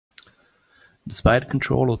The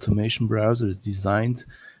SpiderControl Automation Browser is designed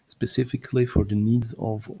specifically for the needs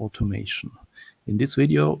of automation. In this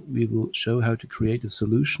video, we will show how to create a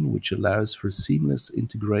solution which allows for seamless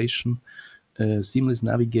integration, seamless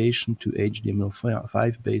navigation to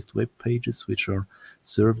HTML5 based web pages which are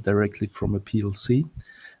served directly from a PLC,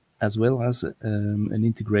 as well as an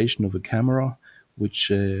integration of a camera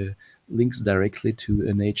which links directly to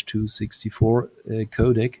an H.264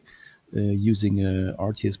 codec using a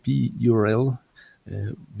rtsp URL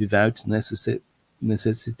without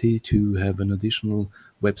necessity to have an additional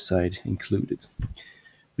website included.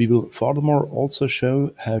 We will furthermore also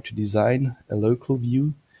show how to design a local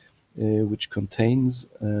view which contains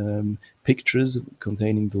pictures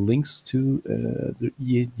containing the links to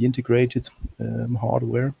the integrated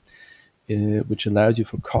hardware, which allows you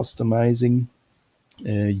for customizing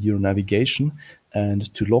your navigation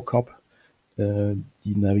and to lock up the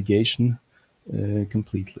navigation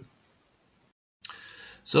completely.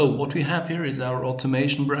 So what we have here is our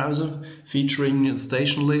automation browser featuring a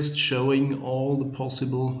station list showing all the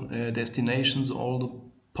possible destinations, all the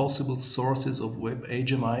possible sources of web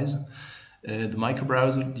HMIs. The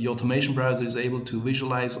microbrowser, the automation browser, is able to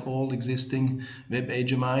visualize all existing web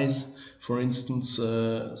HMIs. For instance,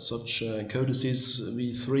 such codices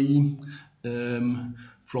v3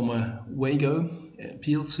 from a Wago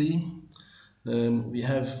PLC.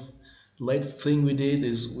 The latest thing we did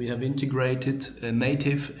is we have integrated a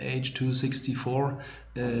native H.264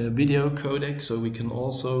 video codec, so we can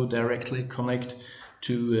also directly connect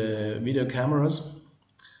to video cameras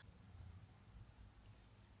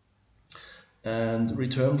and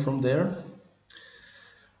return from there.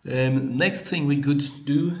 Next thing we could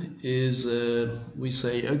do is we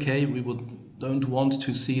say, okay, we don't want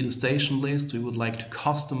to see the station list, we would like to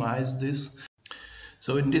customize this.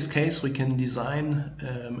 So in this case we can design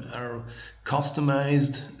our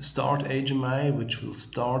customized start HMI, which will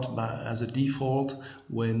start as a default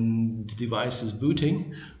when the device is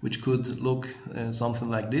booting, which could look something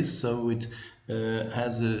like this. So it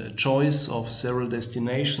has a choice of several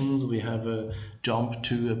destinations. We have a jump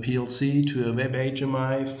to a PLC, to a web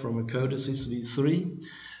HMI from a codesys v3,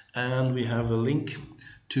 and we have a link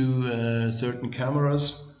to certain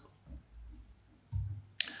cameras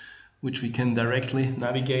which we can directly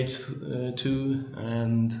navigate to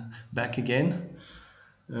and back again.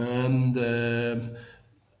 And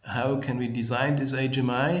how can we design this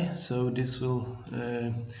HMI? So this will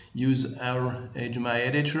use our HMI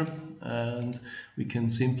editor, and we can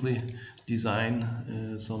simply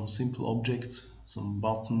design some simple objects, some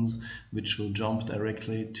buttons, which will jump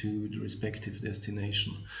directly to the respective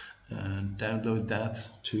destination and download that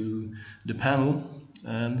to the panel,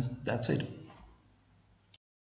 and that's it.